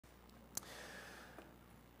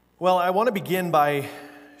Well, I want to begin by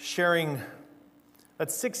sharing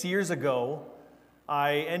that 6 years ago,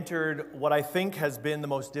 I entered what I think has been the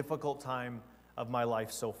most difficult time of my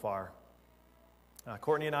life so far.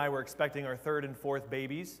 Courtney and I were expecting our third and fourth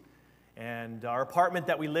babies, and our apartment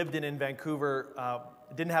that we lived in Vancouver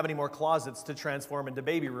didn't have any more closets to transform into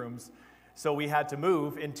baby rooms, so we had to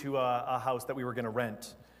move into a house that we were going to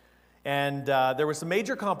rent. And there were some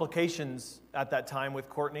major complications at that time with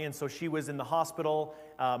Courtney, and so she was in the hospital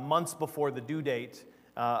months before the due date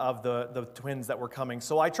of the twins that were coming.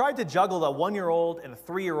 So I tried to juggle a 1-year-old and a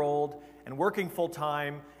 3-year-old and working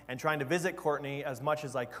full-time and trying to visit Courtney as much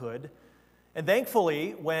as I could. And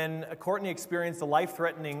thankfully, when Courtney experienced a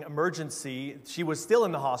life-threatening emergency, she was still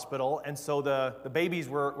in the hospital, and so the babies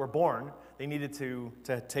were born. They needed to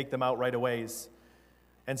take them out right away.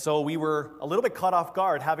 And so we were a little bit caught off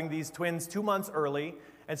guard having these twins 2 months early.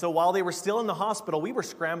 And so while they were still in the hospital, we were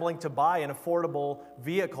scrambling to buy an affordable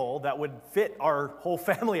vehicle that would fit our whole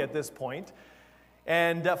family at this point.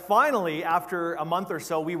 And finally, after a month or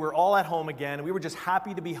so, we were all at home again. We were just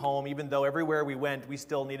happy to be home, even though everywhere we went, we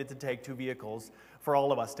still needed to take 2 vehicles for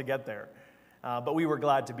all of us to get there. But we were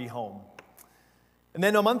glad to be home. And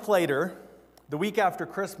then a month later, the week after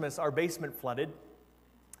Christmas, our basement flooded.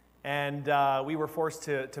 And we were forced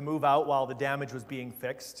to move out while the damage was being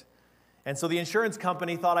fixed. And so the insurance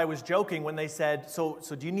company thought I was joking when they said, so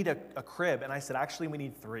do you need a crib? And I said, actually, we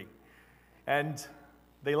need 3. And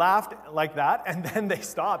they laughed like that, and then they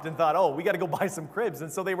stopped and thought, oh, we got to go buy some cribs.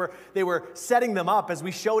 And so they were setting them up as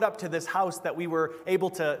we showed up to this house that we were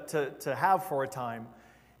able to have for a time.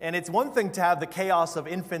 And it's one thing to have the chaos of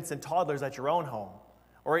infants and toddlers at your own home,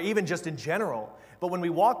 or even just in general. But when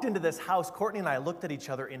we walked into this house, Courtney and I looked at each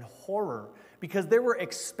other in horror because there were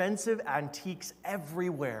expensive antiques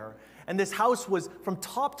everywhere. And this house was, from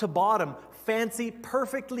top to bottom, fancy,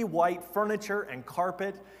 perfectly white furniture and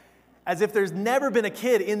carpet, as if there's never been a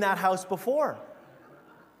kid in that house before.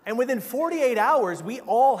 And within 48 hours, we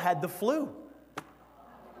all had the flu.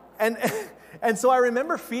 And so I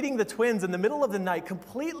remember feeding the twins in the middle of the night,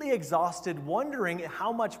 completely exhausted, wondering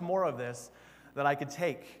how much more of this that I could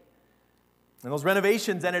take. And those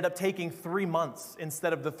renovations ended up taking 3 months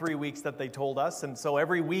instead of the 3 weeks that they told us. And so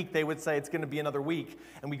every week they would say it's going to be another week.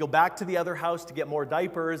 And we go back to the other house to get more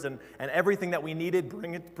diapers and everything that we needed,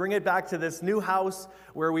 bring it back to this new house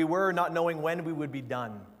where we were, not knowing when we would be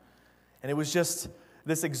done. And it was just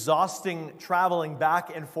this exhausting traveling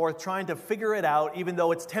back and forth, trying to figure it out, even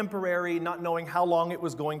though it's temporary, not knowing how long it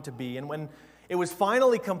was going to be. And when it was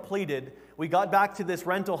finally completed, we got back to this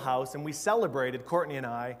rental house and we celebrated, Courtney and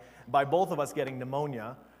I, by both of us getting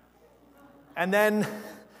pneumonia. And then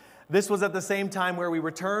this was at the same time where we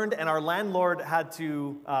returned, and our landlord had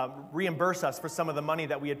to reimburse us for some of the money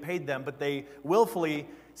that we had paid them, but they willfully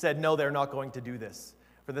said, no, they're not going to do this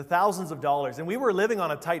for the thousands of dollars. And we were living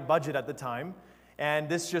on a tight budget at the time, and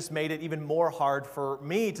this just made it even more hard for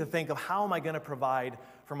me to think of how am I going to provide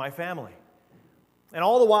for my family. And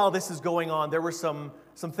all the while this is going on, there were some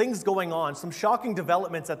things going on, some shocking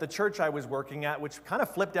developments at the church I was working at, which kind of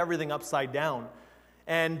flipped everything upside down.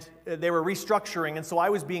 And they were restructuring, and so I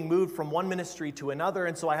was being moved from one ministry to another,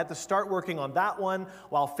 and so I had to start working on that one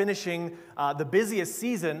while finishing the busiest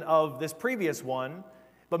season of this previous one.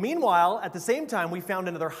 But meanwhile, at the same time, we found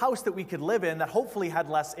another house that we could live in that hopefully had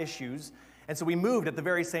less issues. And so we moved at the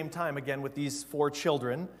very same time, again, with these 4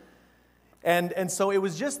 children. And so it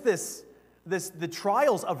was just the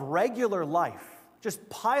trials of regular life just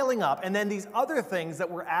piling up, and then these other things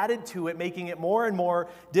that were added to it, making it more and more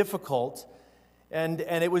difficult. And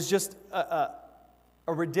it was just a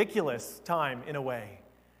ridiculous time in a way.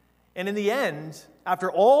 And in the end,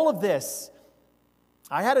 after all of this,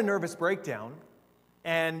 I had a nervous breakdown,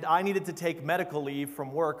 and I needed to take medical leave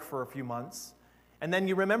from work for a few months. And then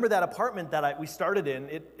you remember that apartment that we started in,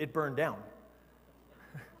 it burned down.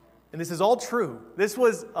 And this is all true. This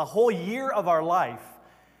was a whole year of our life.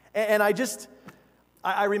 And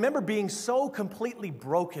I remember being so completely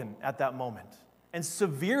broken at that moment and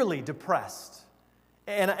severely depressed.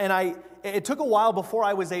 And it took a while before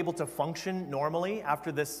I was able to function normally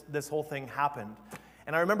after this whole thing happened.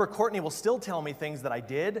 And I remember Courtney will still tell me things that I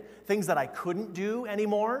did, things that I couldn't do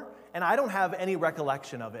anymore, and I don't have any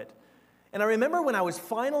recollection of it. And I remember when I was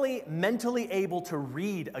finally mentally able to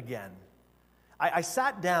read again, I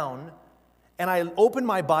sat down and I opened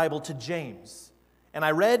my Bible to James. And I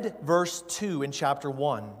read verse 2 in chapter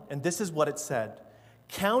 1, and this is what it said.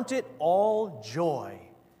 Count it all joy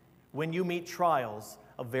when you meet trials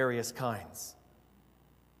of various kinds.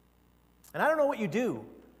 And I don't know what you do.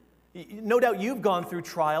 No doubt you've gone through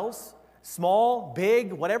trials. Small,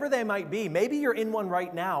 big, whatever they might be. Maybe you're in one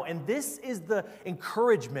right now. And this is the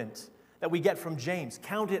encouragement that we get from James.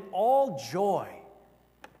 Count it all joy.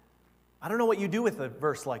 I don't know what you do with a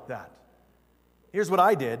verse like that. Here's what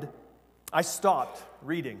I did. I stopped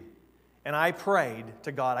reading and I prayed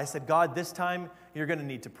to God. I said, God, this time you're going to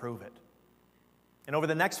need to prove it. And over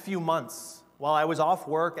the next few months, while I was off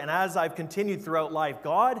work and as I've continued throughout life,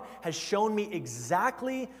 God has shown me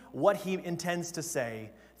exactly what he intends to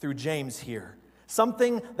say through James here.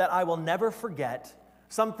 Something that I will never forget,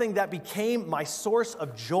 something that became my source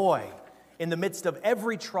of joy in the midst of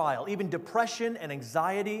every trial, even depression and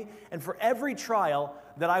anxiety, and for every trial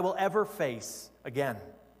that I will ever face again.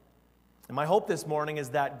 And my hope this morning is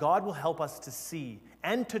that God will help us to see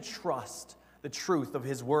and to trust the truth of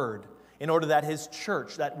his word in order that his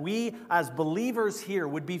church, that we as believers here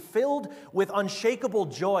would be filled with unshakable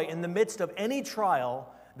joy in the midst of any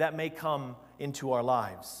trial that may come into our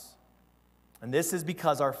lives. And this is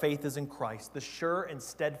because our faith is in Christ, the sure and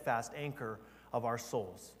steadfast anchor of our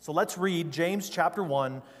souls. So let's read James chapter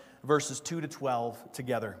 1, verses 2 to 12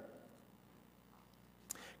 together.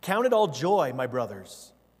 Count it all joy, my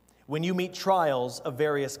brothers, when you meet trials of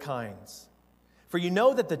various kinds. For you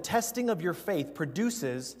know that the testing of your faith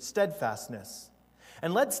produces steadfastness.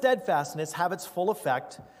 And let steadfastness have its full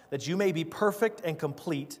effect, that you may be perfect and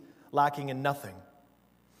complete, lacking in nothing.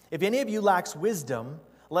 If any of you lacks wisdom,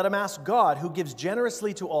 let him ask God, who gives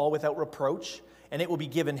generously to all without reproach, and it will be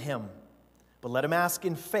given him. But let him ask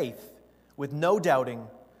in faith, with no doubting,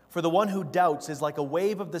 for the one who doubts is like a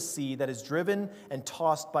wave of the sea that is driven and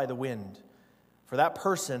tossed by the wind. For that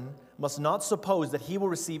person must not suppose that he will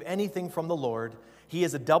receive anything from the Lord. He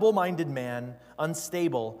is a double-minded man,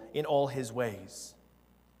 unstable in all his ways.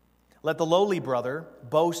 Let the lowly brother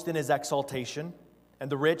boast in his exaltation,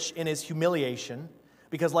 and the rich in his humiliation,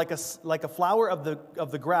 because like a flower of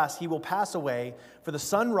the grass he will pass away, for the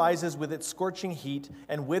sun rises with its scorching heat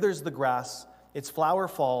and withers the grass, its flower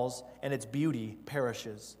falls, and its beauty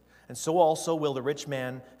perishes. And so also will the rich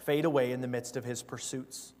man fade away in the midst of his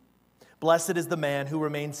pursuits. Blessed is the man who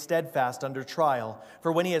remains steadfast under trial,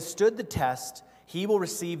 for when he has stood the test, he will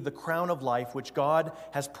receive the crown of life which God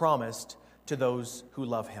has promised to those who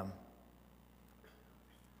love him.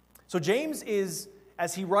 So James is,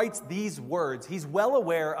 as he writes these words, he's well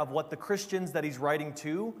aware of what the Christians that he's writing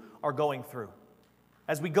to are going through.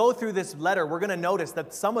 As we go through this letter, we're going to notice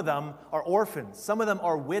that some of them are orphans, some of them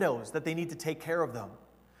are widows, that they need to take care of them.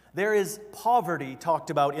 There is poverty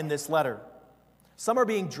talked about in this letter. Some are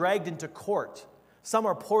being dragged into court. Some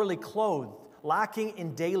are poorly clothed, lacking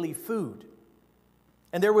in daily food.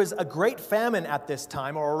 And there was a great famine at this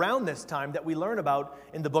time, or around this time, that we learn about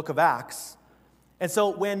in the book of Acts. And so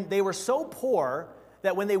when they were so poor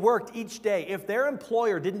that when they worked each day, if their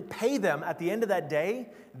employer didn't pay them at the end of that day,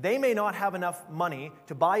 they may not have enough money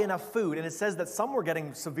to buy enough food. And it says that some were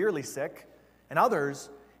getting severely sick, and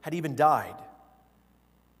others had even died.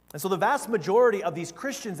 And so the vast majority of these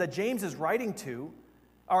Christians that James is writing to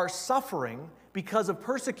are suffering because of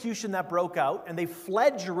persecution that broke out, and they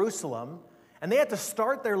fled Jerusalem, and they had to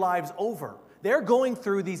start their lives over. They're going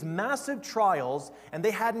through these massive trials, and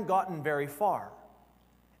they hadn't gotten very far.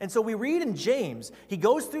 And so we read in James, he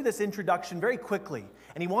goes through this introduction very quickly,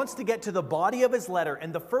 and he wants to get to the body of his letter,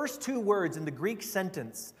 and the first two words in the Greek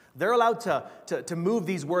sentence, they're allowed to move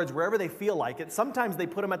these words wherever they feel like it. Sometimes they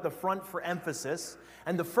put them at the front for emphasis,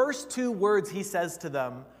 and the first two words he says to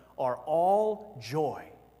them are all joy.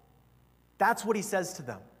 That's what he says to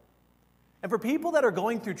them. And for people that are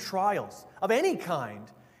going through trials of any kind,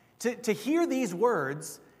 to hear these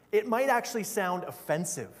words, it might actually sound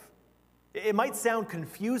offensive. It might sound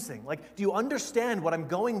confusing. Like, do you understand what I'm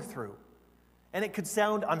going through? And it could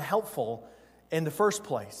sound unhelpful in the first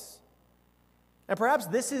place. And perhaps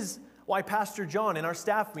this is why Pastor John, in our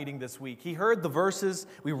staff meeting this week, he heard the verses,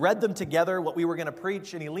 we read them together, what we were going to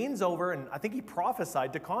preach, and he leans over, and I think he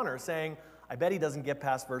prophesied to Connor, saying, I bet he doesn't get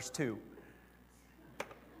past verse 2.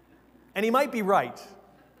 And he might be right.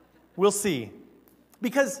 We'll see.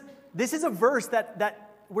 Because this is a verse that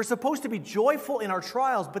we're supposed to be joyful in our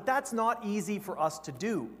trials, but that's not easy for us to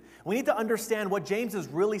do. We need to understand what James is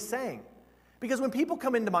really saying. Because when people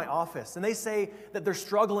come into my office and they say that they're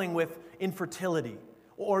struggling with infertility,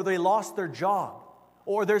 or they lost their job,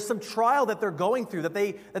 or there's some trial that they're going through that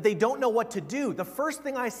they don't know what to do, the first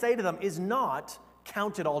thing I say to them is not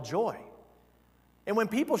count it all joy. And when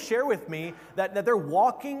people share with me that they're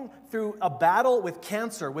walking through a battle with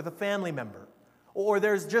cancer with a family member, or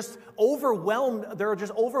they're just overwhelmed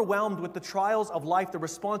with the trials of life, the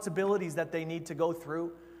responsibilities that they need to go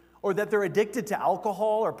through, or that they're addicted to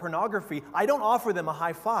alcohol or pornography, I don't offer them a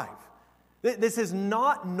high five. This is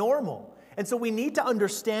not normal. And so we need to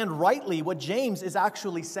understand rightly what James is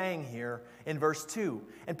actually saying here in verse 2.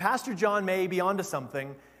 And Pastor John may be onto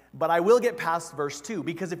something, but I will get past verse 2,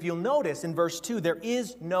 because if you'll notice in verse 2, there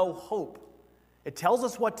is no hope. It tells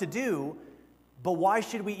us what to do, but why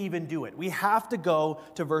should we even do it? We have to go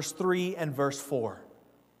to verse 3 and verse 4.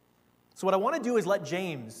 So what I want to do is let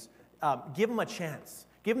James give him a chance.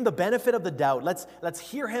 Give him the benefit of the doubt. Let's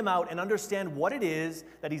hear him out and understand what it is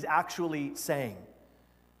that he's actually saying.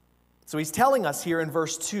 So he's telling us here in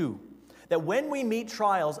verse 2 that when we meet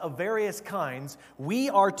trials of various kinds, we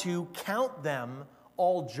are to count them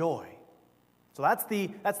all joy. So that's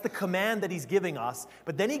the command that he's giving us.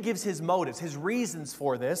 But then he gives his motives, his reasons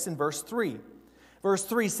for this in verse 3. Verse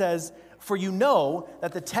 3 says, "For you know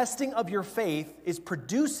that the testing of your faith is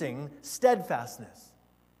producing steadfastness."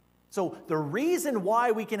 So the reason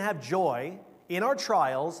why we can have joy in our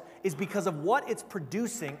trials is because of what it's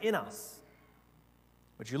producing in us.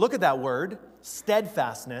 But you look at that word,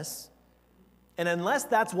 steadfastness, and unless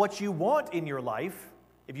that's what you want in your life,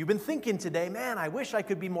 if you've been thinking today, man, I wish I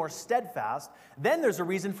could be more steadfast, then there's a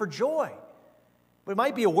reason for joy. But it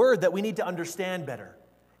might be a word that we need to understand better.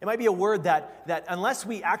 It might be a word that unless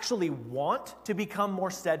we actually want to become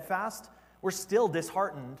more steadfast, we're still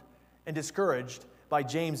disheartened and discouraged by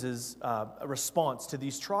James's response to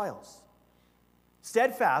these trials.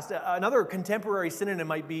 Steadfast, another contemporary synonym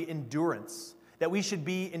might be endurance, that we should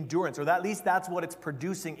be endurance, or that at least that's what it's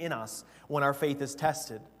producing in us when our faith is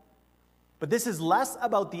tested. But this is less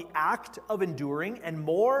about the act of enduring and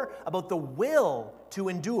more about the will to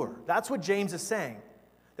endure. That's what James is saying.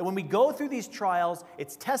 That when we go through these trials,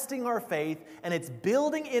 it's testing our faith and it's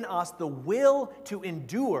building in us the will to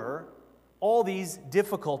endure all these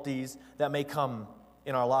difficulties that may come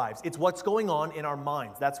in our lives. It's what's going on in our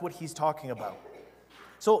minds. That's what he's talking about.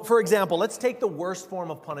 So, for example, let's take the worst form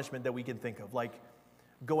of punishment that we can think of, like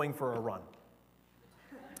going for a run.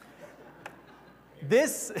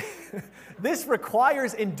 This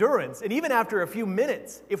requires endurance, and even after a few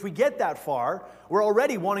minutes, if we get that far, we're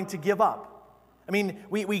already wanting to give up. I mean,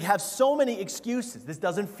 we have so many excuses. This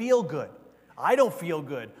doesn't feel good. I don't feel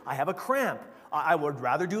good. I have a cramp. I would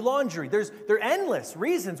rather do laundry. There are endless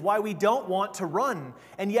reasons why we don't want to run.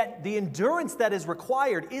 And yet the endurance that is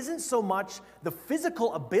required isn't so much the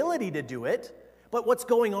physical ability to do it, but what's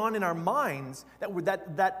going on in our minds,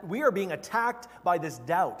 that we are being attacked by this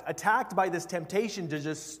doubt, attacked by this temptation to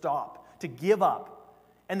just stop, to give up.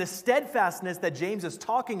 And the steadfastness that James is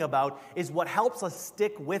talking about is what helps us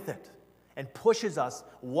stick with it and pushes us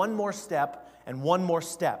one more step and one more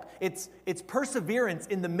step. It's perseverance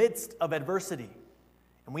in the midst of adversity.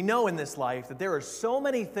 And we know in this life that there are so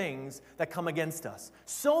many things that come against us,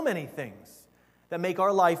 so many things that make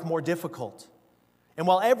our life more difficult. And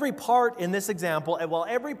while every part in this example, and while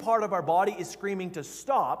every part of our body is screaming to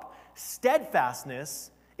stop,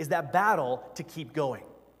 steadfastness is that battle to keep going.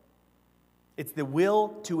 It's the will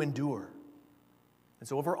to endure. And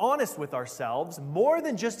so if we're honest with ourselves, more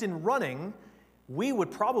than just in running, we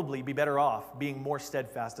would probably be better off being more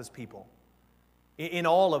steadfast as people. In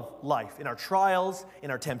all of life, in our trials,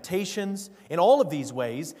 in our temptations, in all of these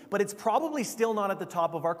ways, but it's probably still not at the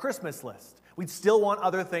top of our Christmas list. We'd still want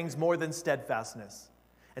other things more than steadfastness.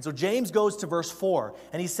 And so James goes to verse 4,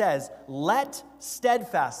 and he says, "Let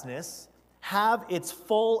steadfastness have its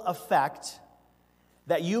full effect,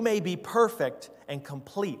 that you may be perfect and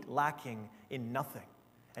complete, lacking in nothing."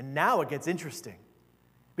 And now it gets interesting.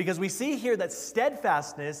 Because we see here that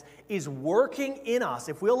steadfastness is working in us,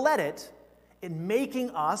 if we'll let it, in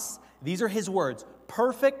making us, these are his words,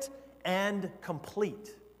 perfect and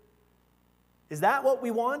complete. Is that what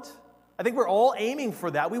we want? I think we're all aiming for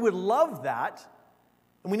that. We would love that.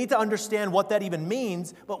 And we need to understand what that even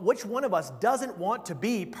means. But which one of us doesn't want to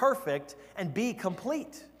be perfect and be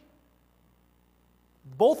complete?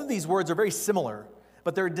 Both of these words are very similar,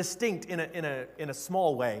 but they're distinct in a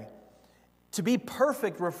small way. To be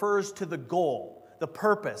perfect refers to the goal, the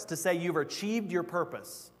purpose, to say you've achieved your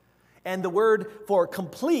purpose. And the word for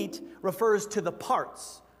complete refers to the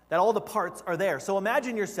parts, that all the parts are there. So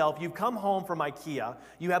imagine yourself, you've come home from IKEA,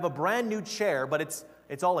 you have a brand new chair, but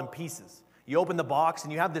it's all in pieces. You open the box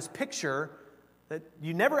and you have this picture that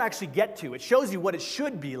you never actually get to. It shows you what it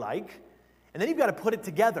should be like, and then you've got to put it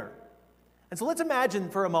together. And so let's imagine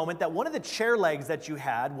for a moment that one of the chair legs that you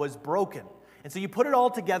had was broken. And so you put it all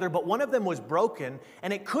together, but one of them was broken,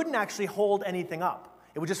 and it couldn't actually hold anything up.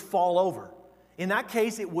 It would just fall over. In that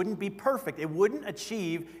case, it wouldn't be perfect. It wouldn't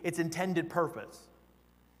achieve its intended purpose.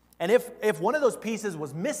 And if one of those pieces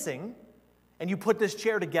was missing, and you put this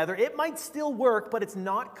chair together, it might still work, but it's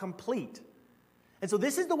not complete. And so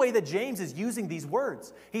this is the way that James is using these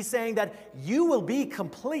words. He's saying that you will be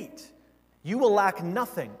complete. You will lack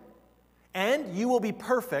nothing. And you will be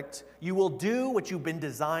perfect. You will do what you've been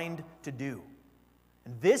designed to do.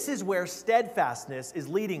 And this is where steadfastness is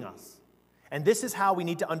leading us. And this is how we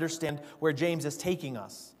need to understand where James is taking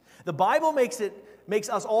us. The Bible makes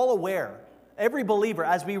us all aware, every believer,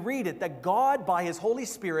 as we read it, that God, by His Holy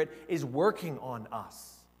Spirit, is working on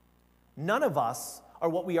us. None of us are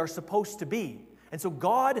what we are supposed to be. And so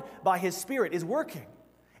God, by His Spirit, is working.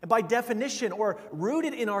 And by definition, or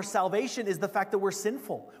rooted in our salvation, is the fact that we're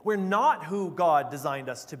sinful. We're not who God designed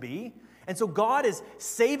us to be. And so God is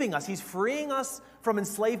saving us. He's freeing us from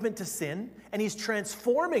enslavement to sin, and He's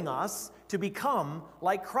transforming us to become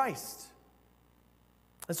like Christ.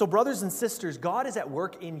 And so, brothers and sisters, God is at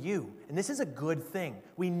work in you, and this is a good thing.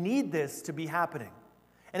 We need this to be happening.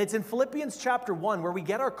 And it's in Philippians chapter 1 where we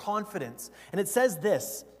get our confidence. And it says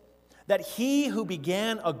this, that He who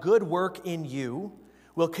began a good work in you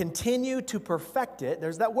will continue to perfect it,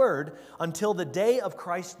 there's that word, until the day of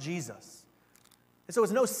Christ Jesus. And so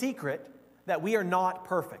it's no secret that we are not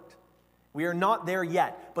perfect. We are not there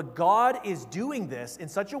yet. But God is doing this in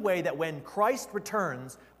such a way that when Christ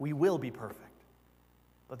returns, we will be perfect.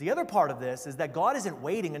 But the other part of this is that God isn't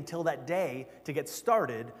waiting until that day to get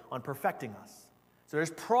started on perfecting us. So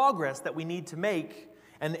there's progress that we need to make.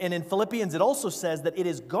 And in Philippians, it also says that it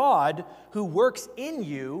is God who works in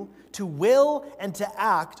you to will and to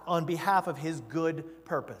act on behalf of His good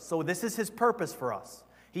purpose. So this is His purpose for us.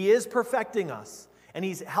 He is perfecting us, and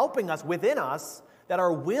He's helping us within us that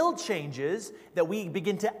our will changes, that we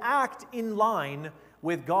begin to act in line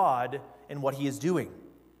with God and what He is doing.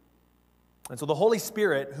 And so the Holy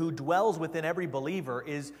Spirit, who dwells within every believer,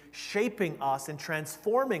 is shaping us and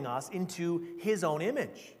transforming us into His own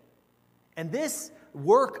image. And this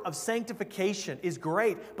work of sanctification is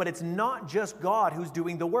great, but it's not just God who's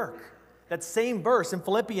doing the work. That same verse in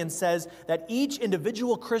Philippians says that each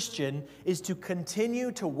individual Christian is to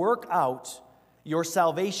continue to work out your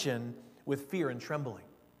salvation with fear and trembling.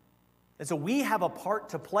 And so we have a part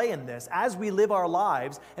to play in this as we live our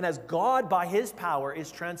lives and as God, by His power,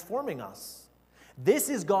 is transforming us. This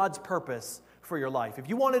is God's purpose for your life. If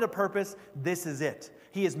you wanted a purpose, this is it.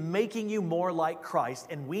 He is making you more like Christ,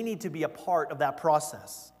 and we need to be a part of that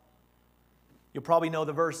process. You'll probably know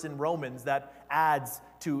the verse in Romans that adds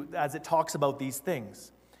to, as it talks about these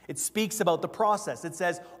things. It speaks about the process. It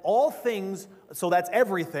says, all things, so that's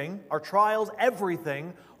everything, our trials,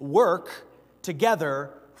 everything, work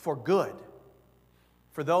together for good,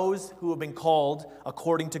 for those who have been called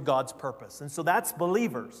according to God's purpose. And so that's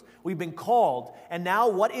believers. We've been called. And now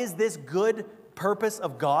what is this good purpose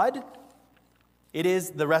of God? It is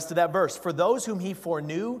the rest of that verse. For those whom He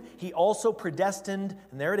foreknew, He also predestined,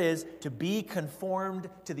 and there it is, to be conformed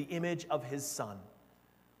to the image of His Son.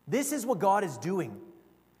 This is what God is doing.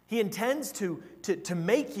 He intends to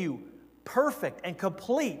make you perfect and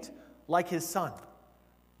complete like His Son.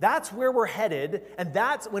 That's where we're headed, and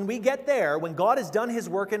that's when we get there, when God has done His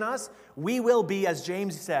work in us, we will be, as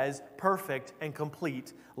James says, perfect and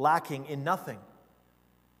complete, lacking in nothing.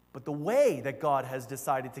 But the way that God has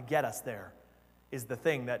decided to get us there is the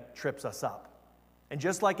thing that trips us up. And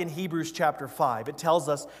just like in Hebrews chapter 5, it tells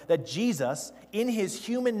us that Jesus, in His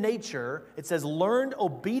human nature, it says, learned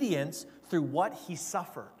obedience through what He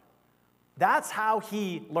suffered. That's how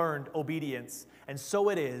He learned obedience, and so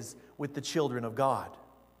it is with the children of God.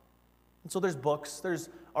 And so there's books, there's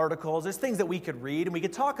articles, there's things that we could read, and we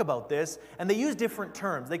could talk about this, and they use different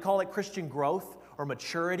terms. They call it Christian growth, or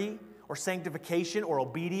maturity, or sanctification, or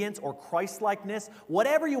obedience, or Christ-likeness,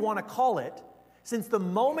 whatever you want to call it. Since the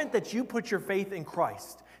moment that you put your faith in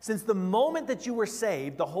Christ, since the moment that you were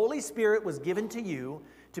saved, the Holy Spirit was given to you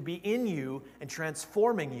to be in you and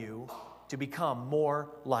transforming you to become more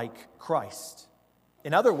like Christ.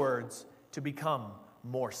 In other words, to become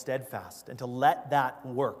more steadfast and to let that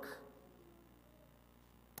work.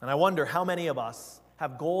 And I wonder how many of us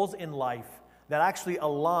have goals in life that actually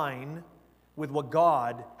align with what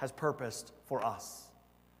God has purposed for us.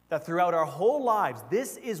 That throughout our whole lives,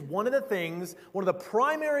 this is one of the things, one of the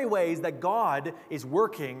primary ways that God is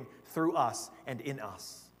working through us and in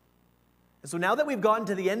us. And so now that we've gotten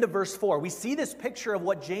to the end of verse 4, we see this picture of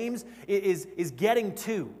what James is getting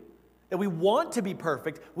to. That we want to be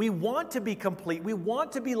perfect, we want to be complete, we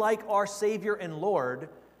want to be like our Savior and Lord.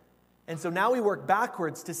 And so now we work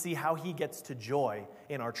backwards to see how He gets to joy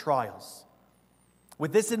in our trials.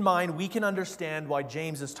 With this in mind, we can understand why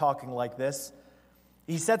James is talking like this.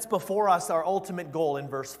 He sets before us our ultimate goal in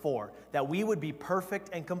verse 4, that we would be perfect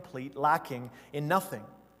and complete, lacking in nothing.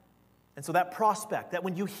 And so that prospect, that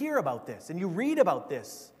when you hear about this and you read about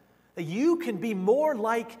this, that you can be more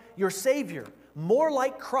like your Savior, more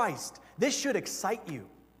like Christ. This should excite you.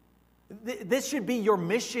 This should be your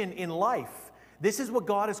mission in life. This is what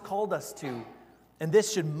God has called us to, and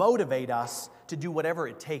this should motivate us to do whatever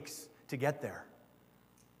it takes to get there.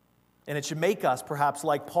 And it should make us, perhaps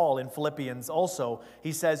like Paul in Philippians also,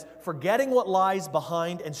 he says, forgetting what lies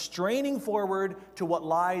behind and straining forward to what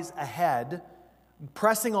lies ahead,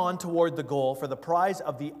 pressing on toward the goal for the prize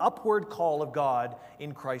of the upward call of God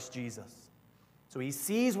in Christ Jesus. So he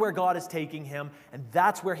sees where God is taking him, and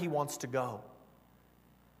that's where he wants to go.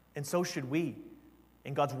 And so should we.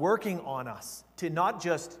 And God's working on us to not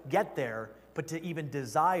just get there, but to even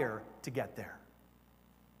desire to get there.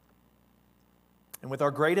 And with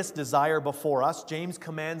our greatest desire before us, James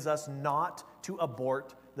commands us not to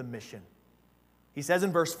abort the mission. He says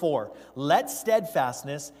in verse 4, let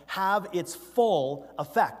steadfastness have its full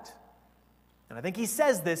effect. And I think he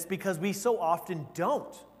says this because we so often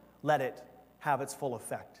don't let it have its full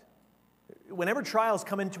effect. Whenever trials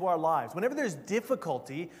come into our lives, whenever there's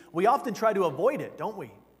difficulty, we often try to avoid it, don't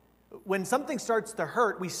we? When something starts to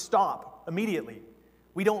hurt, we stop immediately.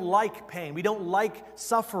 We don't like pain. We don't like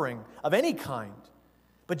suffering of any kind.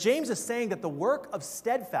 But James is saying that the work of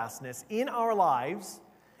steadfastness in our lives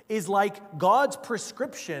is like God's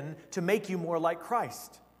prescription to make you more like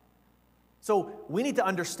Christ. So we need to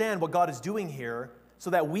understand what God is doing here so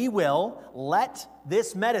that we will let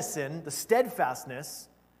this medicine, the steadfastness,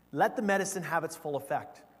 let the medicine have its full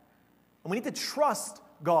effect. And we need to trust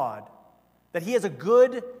God that He has a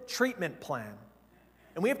good treatment plan.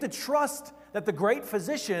 And we have to trust that the great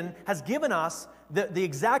physician has given us the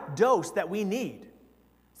exact dose that we need.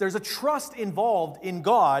 There's a trust involved in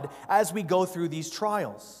God as we go through these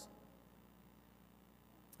trials.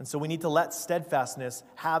 And so we need to let steadfastness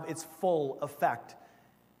have its full effect.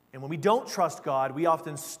 And when we don't trust God, we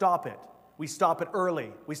often stop it. We stop it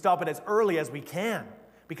early. We stop it as early as we can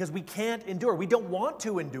because we can't endure. We don't want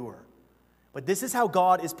to endure. But this is how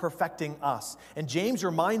God is perfecting us. And James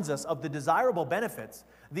reminds us of the desirable benefits,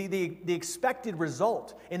 the expected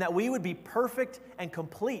result, in that we would be perfect and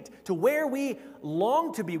complete to where we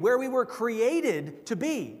long to be, where we were created to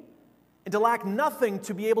be, and to lack nothing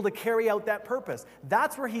to be able to carry out that purpose.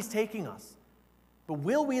 That's where He's taking us. But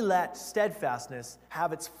will we let steadfastness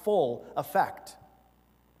have its full effect?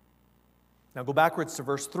 Now go backwards to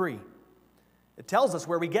verse 3. It tells us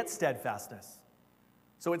where we get steadfastness.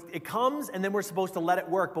 So it comes, and then we're supposed to let it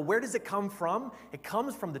work. But where does it come from? It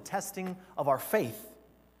comes from the testing of our faith.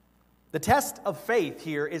 The test of faith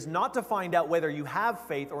here is not to find out whether you have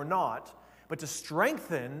faith or not, but to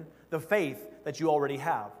strengthen the faith that you already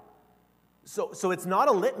have. So it's not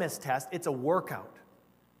a litmus test, it's a workout.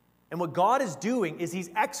 And what God is doing is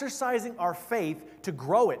He's exercising our faith to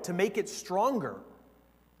grow it, to make it stronger.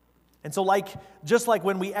 And so just like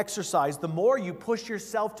when we exercise, the more you push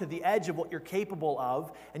yourself to the edge of what you're capable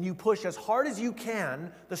of, and you push as hard as you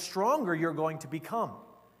can, the stronger you're going to become.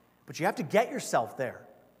 But you have to get yourself there.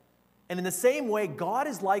 And in the same way, God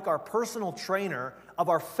is like our personal trainer of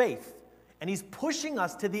our faith. And He's pushing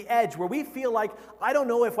us to the edge where we feel like, I don't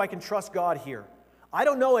know if I can trust God here. I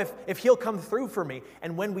don't know if He'll come through for me.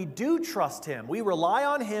 And when we do trust Him, we rely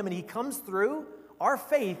on Him and He comes through, our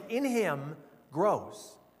faith in Him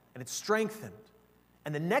grows. And it's strengthened.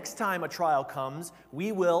 And the next time a trial comes,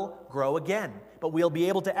 we will grow again. But we'll be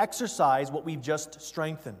able to exercise what we've just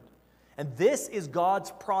strengthened. And this is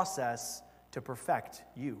God's process to perfect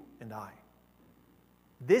you and I.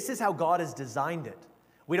 This is how God has designed it.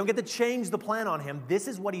 We don't get to change the plan on Him. This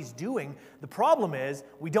is what He's doing. The problem is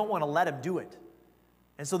we don't want to let Him do it.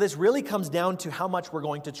 And so this really comes down to how much we're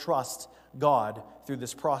going to trust God through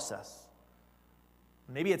this process.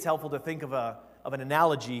 Maybe it's helpful to think of an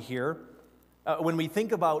analogy here. When we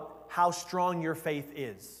think about how strong your faith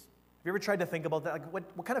is. Have you ever tried to think about that? Like,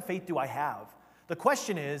 what kind of faith do I have? The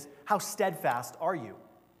question is, how steadfast are you?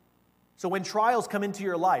 So when trials come into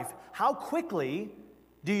your life, how quickly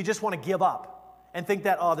do you just want to give up and think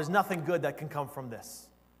that, there's nothing good that can come from this?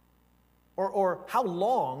 Or how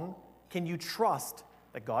long can you trust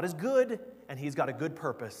that God is good and He's got a good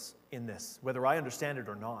purpose in this, whether I understand it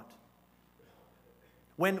or not?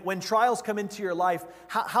 When trials come into your life,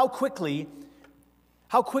 how quickly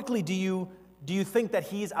do you think that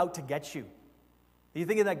He's out to get you? Are you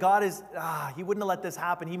thinking that God is, He wouldn't have let this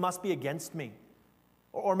happen, He must be against me?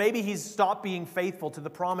 Or maybe He's stopped being faithful to the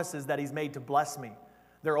promises that He's made to bless me.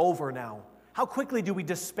 They're over now. How quickly do we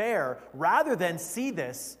despair rather than see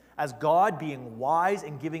this as God being wise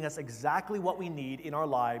and giving us exactly what we need in our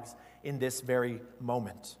lives in this very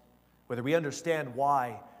moment? Whether we understand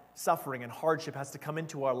why suffering and hardship has to come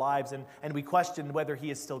into our lives and we question whether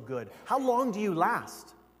He is still good. How long do you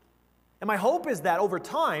last? And my hope is that over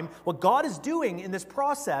time, what God is doing in this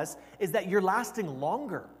process is that you're lasting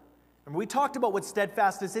longer. And we talked about what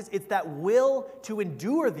steadfastness is. It's that will to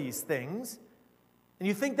endure these things. And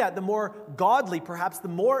you think that the more godly, perhaps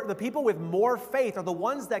the people with more faith are the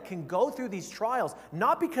ones that can go through these trials,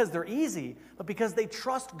 not because they're easy, but because they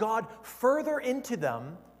trust God further into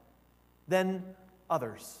them than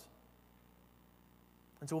others.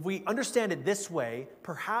 And so if we understand it this way,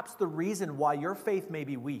 perhaps the reason why your faith may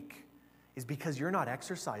be weak is because you're not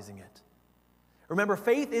exercising it. Remember,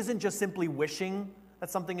 faith isn't just simply wishing that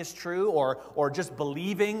something is true, or just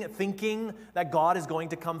believing, thinking that God is going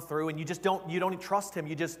to come through, and you don't trust him.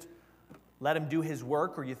 You just let him do his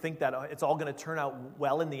work, or you think that it's all going to turn out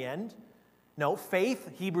well in the end. No,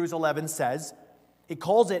 faith, Hebrews 11 says, it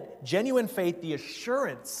calls it genuine faith, the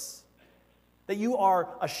assurance that you are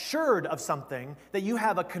assured of something, that you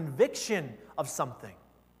have a conviction of something.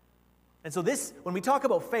 And so this, when we talk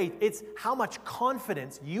about faith, it's how much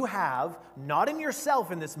confidence you have, not in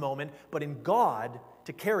yourself in this moment, but in God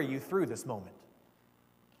to carry you through this moment.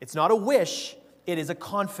 It's not a wish, it is a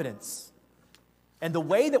confidence. And the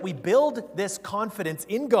way that we build this confidence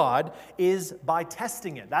in God is by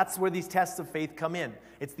testing it. That's where these tests of faith come in.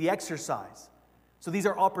 It's the exercise. So these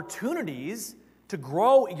are opportunities to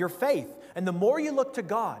grow your faith. And the more you look to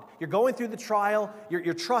God, you're going through the trial,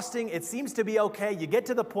 you're trusting, it seems to be okay. You get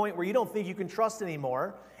to the point where you don't think you can trust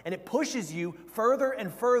anymore, and it pushes you further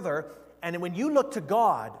and further. And when you look to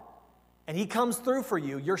God, and he comes through for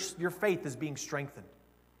you, your faith is being strengthened.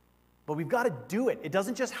 But we've got to do it. It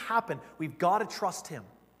doesn't just happen. We've got to trust him.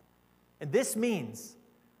 And this means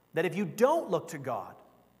that if you don't look to God,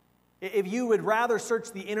 if you would rather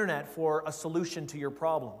search the internet for a solution to your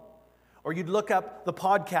problem, or you'd look up the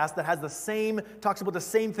podcast that talks about the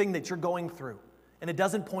same thing that you're going through, and it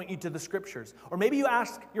doesn't point you to the scriptures. Or maybe you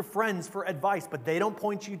ask your friends for advice, but they don't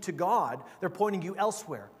point you to God. They're pointing you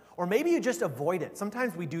elsewhere. Or maybe you just avoid it.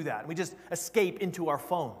 Sometimes we do that, and we just escape into our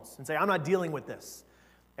phones and say, I'm not dealing with this.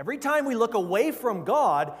 Every time we look away from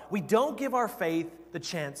God, we don't give our faith the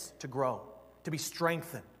chance to grow, to be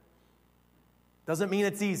strengthened. Doesn't mean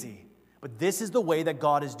it's easy, but this is the way that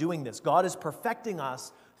God is doing this. God is perfecting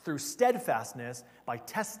us through steadfastness by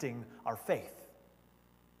testing our faith.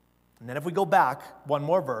 And then if we go back one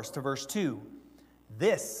more verse to verse 2,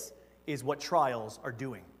 this is what trials are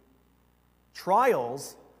doing.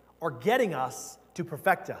 Trials are getting us to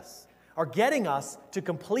perfect us, are getting us to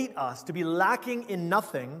complete us, to be lacking in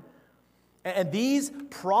nothing. And these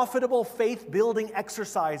profitable faith-building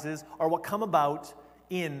exercises are what come about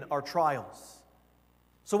in our trials.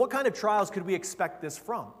 So what kind of trials could we expect this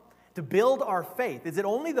from? To build our faith, is it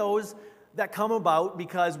only those that come about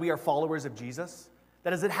because we are followers of Jesus?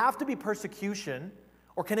 Does it have to be persecution,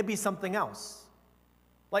 or can it be something else?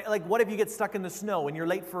 Like what if you get stuck in the snow and you're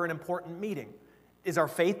late for an important meeting? Is our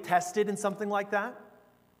faith tested in something like that?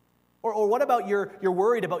 Or what about you're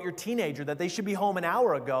worried about your teenager, that they should be home an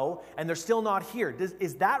hour ago and they're still not here?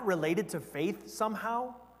 Is that related to faith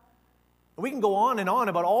somehow? We can go on and on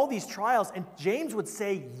about all these trials, and James would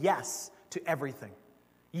say yes to everything.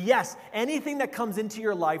 Yes, anything that comes into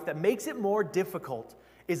your life that makes it more difficult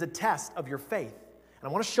is a test of your faith. And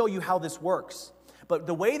I want to show you how this works. But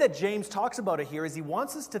the way that James talks about it here is he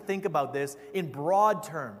wants us to think about this in broad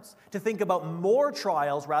terms, to think about more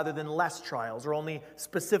trials rather than less trials, or only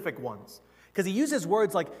specific ones. Because he uses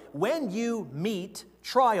words like, when you meet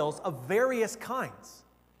trials of various kinds.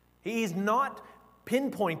 He's not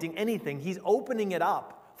pinpointing anything. He's opening it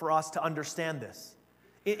up for us to understand this.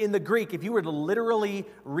 In the Greek, if you were to literally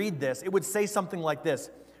read this, it would say something like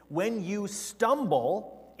this: when you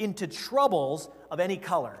stumble into troubles of any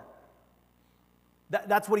color.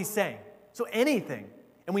 That's what he's saying. So anything.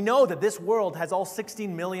 And we know that this world has all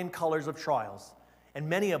 16 million colors of trials. And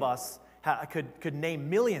many of us could name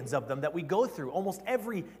millions of them that we go through almost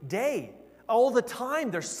every day. All the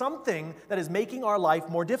time, there's something that is making our life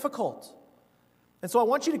more difficult. And so I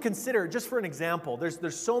want you to consider, just for an example,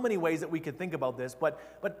 there's so many ways that we could think about this,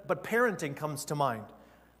 but parenting comes to mind.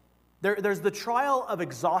 There's the trial of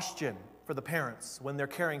exhaustion for the parents when they're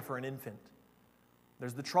caring for an infant.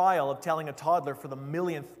 There's the trial of telling a toddler for the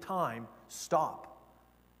millionth time, stop.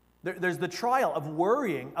 There's the trial of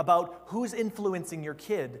worrying about who's influencing your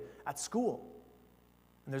kid at school.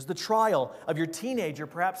 And there's the trial of your teenager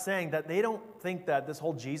perhaps saying that they don't think that this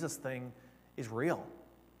whole Jesus thing is real.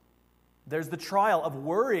 There's the trial of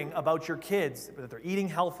worrying about your kids, that they're eating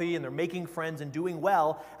healthy and they're making friends and doing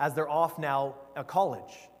well as they're off now at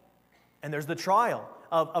college. And there's the trial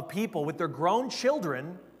of people with their grown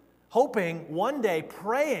children hoping one day,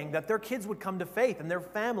 praying that their kids would come to faith and their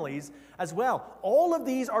families as well. All of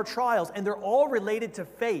these are trials, and they're all related to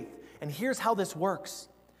faith. And here's how this works.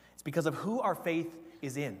 It's because of who our faith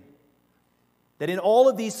is in. That in all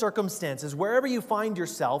of these circumstances, wherever you find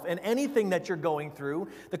yourself and anything that you're going through,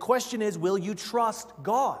 the question is, will you trust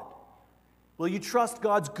God? Will you trust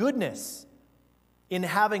God's goodness in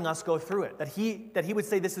having us go through it? That He would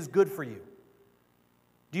say this is good for you.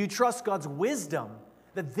 Do you trust God's wisdom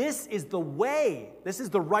that this is the way, this is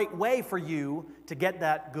the right way for you to get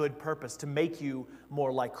that good purpose, to make you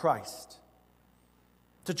more like Christ?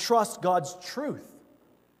 To trust God's truth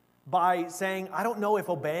by saying, I don't know if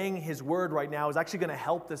obeying His word right now is actually going to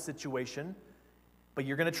help this situation, but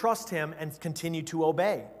you're going to trust Him and continue to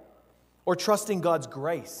obey. Or trusting God's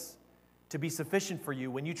grace to be sufficient for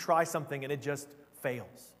you when you try something and it just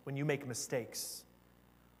fails, when you make mistakes.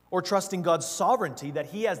 Or trusting God's sovereignty that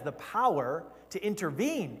He has the power to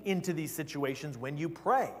intervene into these situations when you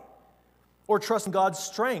pray. Or trusting God's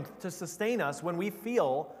strength to sustain us when we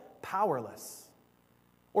feel powerless.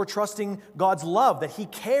 Or trusting God's love, that He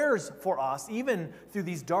cares for us even through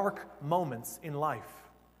these dark moments in life.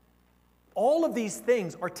 All of these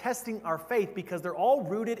things are testing our faith because they're all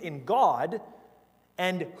rooted in God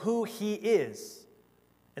and who He is.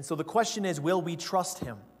 And so the question is, will we trust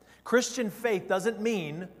Him? Christian faith doesn't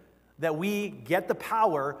mean that we get the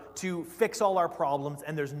power to fix all our problems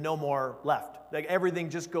and there's no more left. Like everything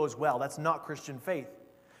just goes well. That's not Christian faith.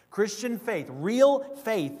 Christian faith, real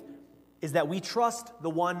faith, is that we trust the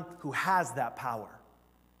one who has that power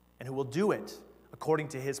and who will do it according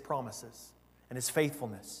to His promises and His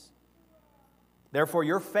faithfulness. Therefore,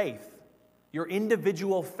 your faith, your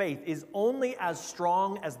individual faith, is only as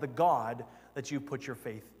strong as the God that you put your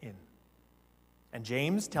faith in. And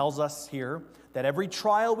James tells us here that every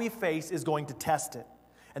trial we face is going to test it.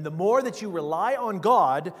 And the more that you rely on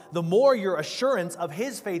God, the more your assurance of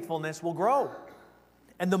His faithfulness will grow.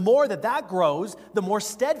 And the more that grows, the more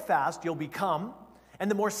steadfast you'll become.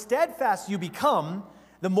 And the more steadfast you become,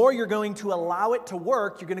 the more you're going to allow it to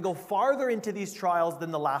work. You're going to go farther into these trials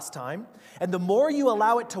than the last time. And the more you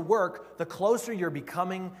allow it to work, the closer you're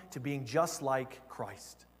becoming to being just like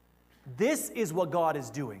Christ. This is what God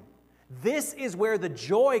is doing. This is where the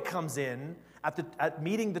joy comes in at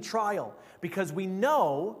meeting the trial, because we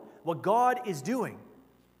know what God is doing.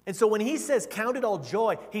 And so when He says, count it all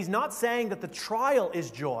joy, He's not saying that the trial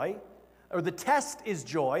is joy, or the test is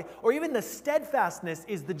joy, or even the steadfastness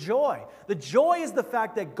is the joy. The joy is the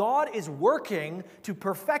fact that God is working to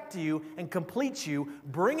perfect you and complete you,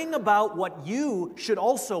 bringing about what you should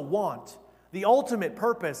also want, the ultimate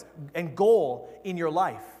purpose and goal in your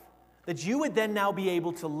life. That you would then now be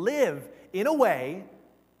able to live in a way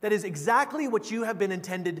that is exactly what you have been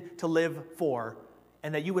intended to live for,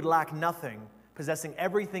 and that you would lack nothing, possessing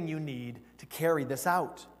everything you need to carry this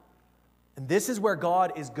out. And this is where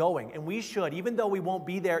God is going. And we should, even though we won't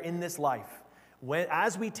be there in this life,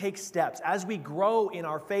 as we take steps, as we grow in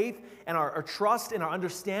our faith and our trust and our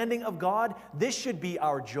understanding of God, this should be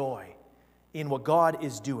our joy in what God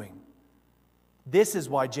is doing. This is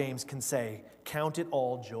why James can say, count it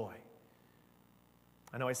all joy.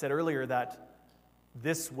 I know I said earlier that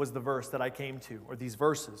this was the verse that I came to, or these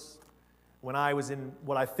verses, when I was in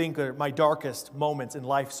what I think are my darkest moments in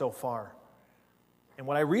life so far. And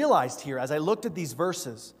what I realized here as I looked at these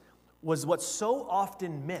verses was what's so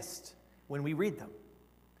often missed when we read them.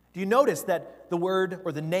 Do you notice that the word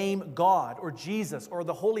or the name God or Jesus or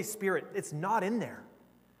the Holy Spirit, it's not in there?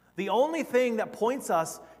 The only thing that points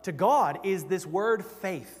us to God is this word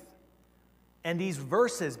faith. And these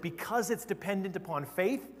verses, because it's dependent upon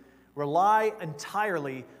faith, rely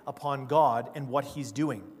entirely upon God and what He's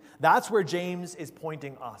doing. That's where James is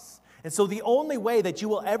pointing us. And so the only way that you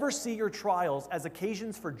will ever see your trials as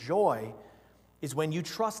occasions for joy is when you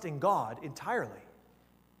trust in God entirely.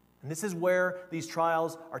 And this is where these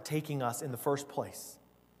trials are taking us in the first place.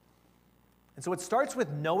 And so it starts with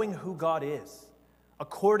knowing who God is,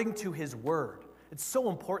 according to His word. It's so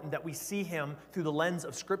important that we see Him through the lens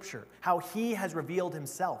of Scripture, how He has revealed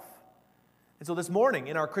Himself. And so this morning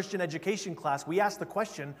in our Christian education class, we asked the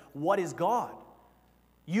question, what is God?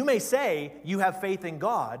 You may say you have faith in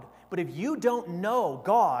God, but if you don't know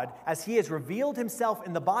God as He has revealed Himself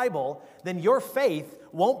in the Bible, then your faith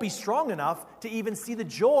won't be strong enough to even see the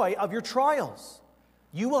joy of your trials.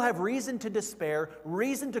 You will have reason to despair,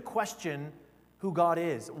 reason to question who God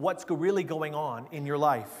is, what's really going on in your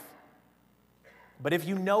life. But if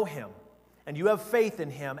you know Him and you have faith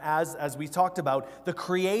in Him as we talked about, the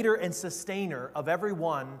creator and sustainer of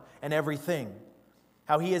everyone and everything,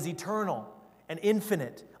 how He is eternal and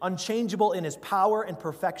infinite, unchangeable in His power and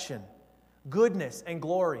perfection, goodness and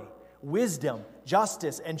glory, wisdom,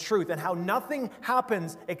 justice and truth, and how nothing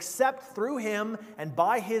happens except through Him and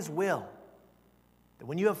by His will, that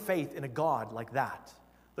when you have faith in a God like that,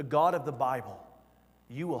 the God of the Bible,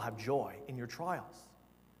 you will have joy in your trials.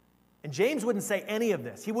 And James wouldn't say any of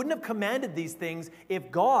this. He wouldn't have commanded these things if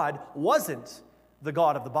God wasn't the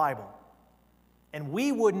God of the Bible. And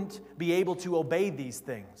we wouldn't be able to obey these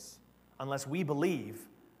things unless we believe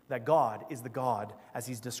that God is the God as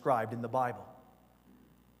he's described in the Bible.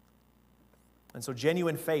 And so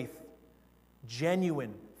genuine faith,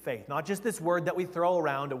 not just this word that we throw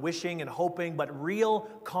around, a wishing and hoping, but real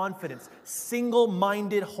confidence,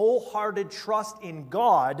 single-minded, wholehearted trust in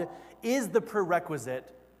God is the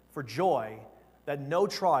prerequisite for joy that no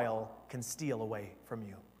trial can steal away from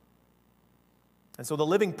you. And so the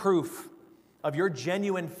living proof of your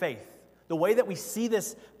genuine faith, the way that we see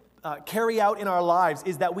this carry out in our lives,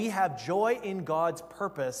 is that we have joy in God's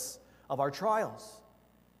purpose of our trials.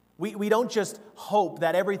 We don't just hope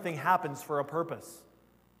that everything happens for a purpose.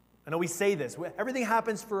 I know we say this, everything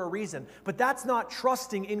happens for a reason, but that's not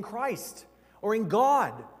trusting in Christ or in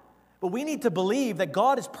God. But we need to believe that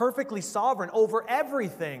God is perfectly sovereign over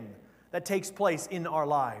everything that takes place in our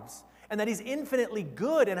lives, and that he's infinitely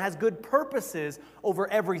good and has good purposes over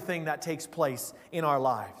everything that takes place in our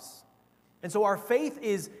lives. And so our faith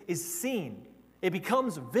is seen. It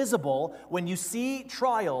becomes visible when you see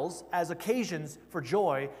trials as occasions for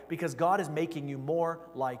joy because God is making you more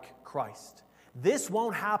like Christ. This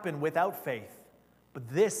won't happen without faith, but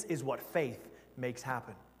this is what faith makes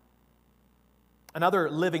happen. Another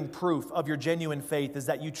living proof of your genuine faith is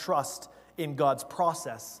that you trust in God's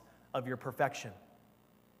process of your perfection.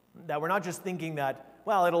 That we're not just thinking that,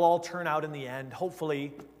 well, it'll all turn out in the end,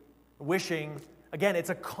 hopefully, wishing. Again, it's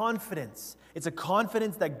a confidence. It's a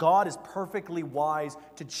confidence that God is perfectly wise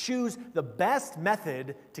to choose the best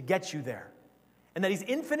method to get you there. And that he's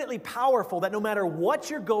infinitely powerful, that no matter what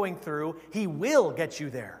you're going through, he will get you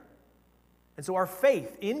there. And so our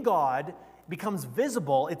faith in God becomes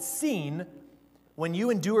visible, it's seen, when you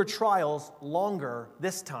endure trials longer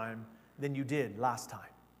this time than you did last time.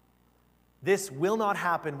 This will not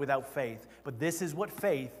happen without faith, but this is what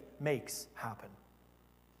faith makes happen.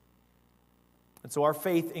 And so our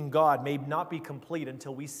faith in God may not be complete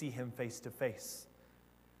until we see him face to face.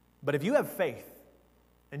 But if you have faith,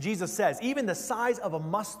 and Jesus says, even the size of a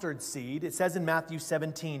mustard seed, it says in Matthew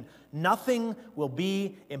 17, nothing will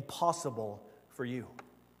be impossible for you.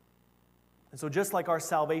 And so just like our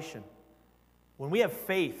salvation, when we have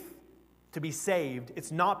faith to be saved,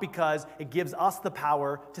 it's not because it gives us the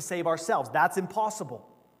power to save ourselves. That's impossible.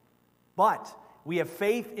 But we have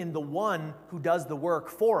faith in the one who does the work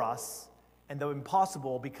for us, and the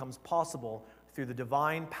impossible becomes possible through the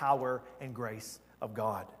divine power and grace of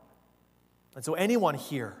God. And so anyone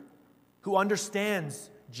here who understands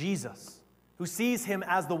Jesus, who sees him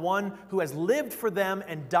as the one who has lived for them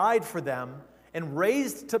and died for them and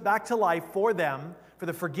raised back to life for them, for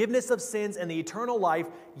the forgiveness of sins and the eternal life,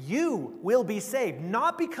 you will be saved.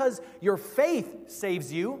 Not because your faith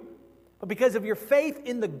saves you, but because of your faith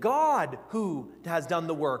in the God who has done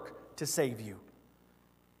the work to save you.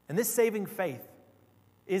 And this saving faith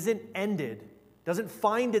isn't ended, doesn't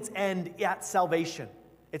find its end at salvation.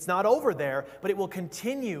 It's not over there, but it will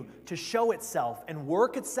continue to show itself and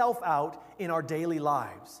work itself out in our daily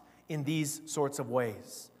lives in these sorts of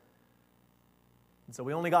ways. And so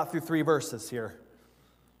we only got through 3 verses here,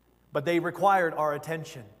 but they required our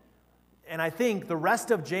attention. And I think the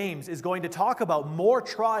rest of James is going to talk about more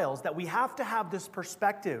trials, that we have to have this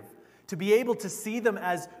perspective to be able to see them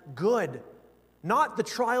as good. Not the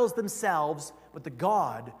trials themselves, but the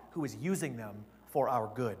God who is using them for our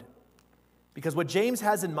good. Because what James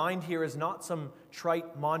has in mind here is not some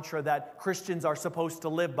trite mantra that Christians are supposed to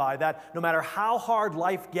live by, that no matter how hard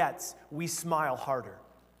life gets, we smile harder.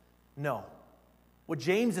 No. What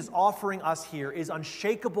James is offering us here is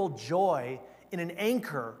unshakable joy in an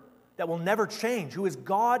anchor that will never change, who is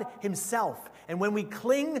God himself. And when we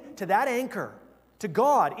cling to that anchor, to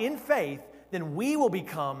God in faith, then we will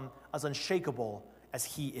become as unshakable as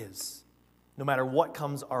he is, no matter what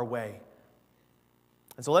comes our way.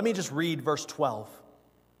 And so let me just read verse 12.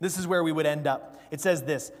 This is where we would end up. It says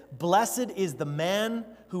this, "Blessed is the man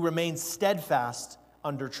who remains steadfast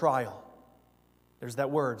under trial." There's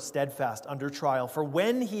that word, steadfast, under trial. "For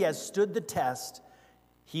when he has stood the test,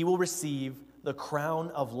 he will receive the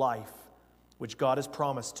crown of life, which God has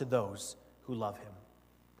promised to those who love him."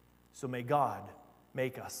 So may God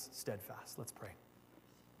make us steadfast. Let's pray.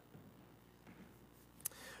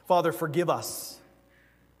 Father, forgive us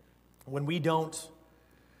when we don't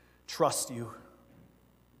trust you,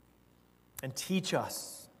 and teach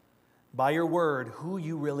us by your word who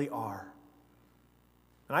you really are.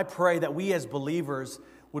 And I pray that we as believers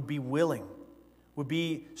would be willing, would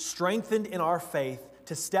be strengthened in our faith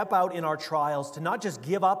to step out in our trials, to not just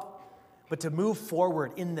give up, but to move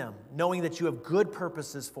forward in them, knowing that you have good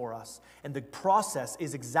purposes for us, and the process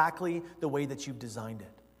is exactly the way that you've designed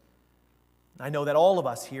it. I know that all of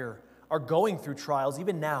us here are going through trials,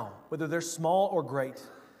 even now, whether they're small or great.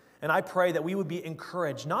 And I pray that we would be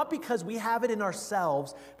encouraged, not because we have it in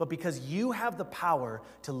ourselves, but because you have the power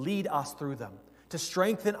to lead us through them, to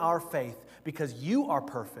strengthen our faith, because you are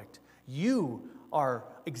perfect. You are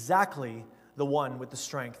exactly the one with the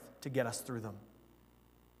strength to get us through them.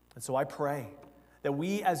 And so I pray that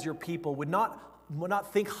we as your people would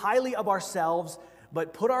not think highly of ourselves,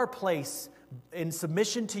 but put our place in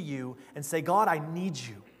submission to you and say, God, I need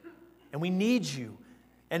you. And we need you.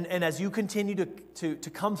 And as you continue to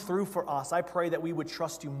come through for us, I pray that we would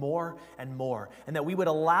trust you more and more, and that we would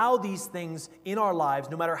allow these things in our lives,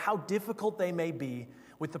 no matter how difficult they may be,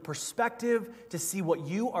 with the perspective to see what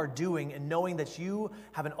you are doing and knowing that you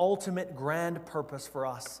have an ultimate grand purpose for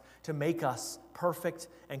us to make us perfect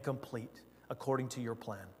and complete according to your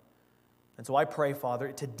plan. And so I pray,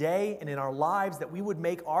 Father, today and in our lives that we would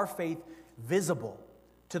make our faith visible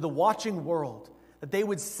to the watching world, that they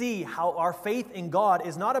would see how our faith in God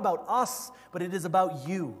is not about us, but it is about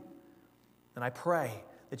you. And I pray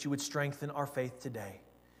that you would strengthen our faith today.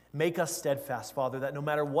 Make us steadfast, Father, that no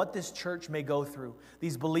matter what this church may go through,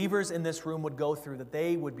 these believers in this room would go through, that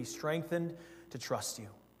they would be strengthened to trust you,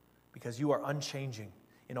 because you are unchanging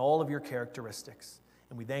in all of your characteristics.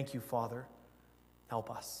 And we thank you, Father.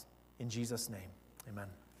 Help us. In Jesus' name, amen.